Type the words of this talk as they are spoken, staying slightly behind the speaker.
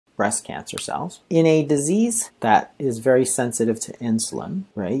breast cancer cells. In a disease that is very sensitive to insulin,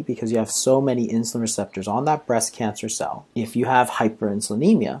 right, because you have so many insulin receptors on that breast cancer cell, if you have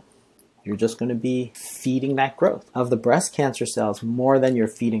hyperinsulinemia, you're just going to be feeding that growth of the breast cancer cells more than you're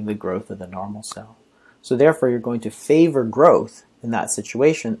feeding the growth of the normal cell. So therefore, you're going to favor growth in that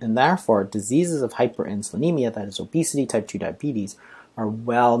situation, and therefore diseases of hyperinsulinemia, that is obesity, type 2 diabetes, are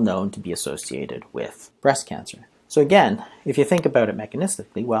well known to be associated with breast cancer. So again, if you think about it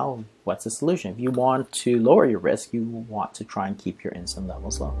mechanistically, well, what's the solution? If you want to lower your risk, you want to try and keep your insulin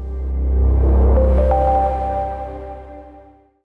levels low.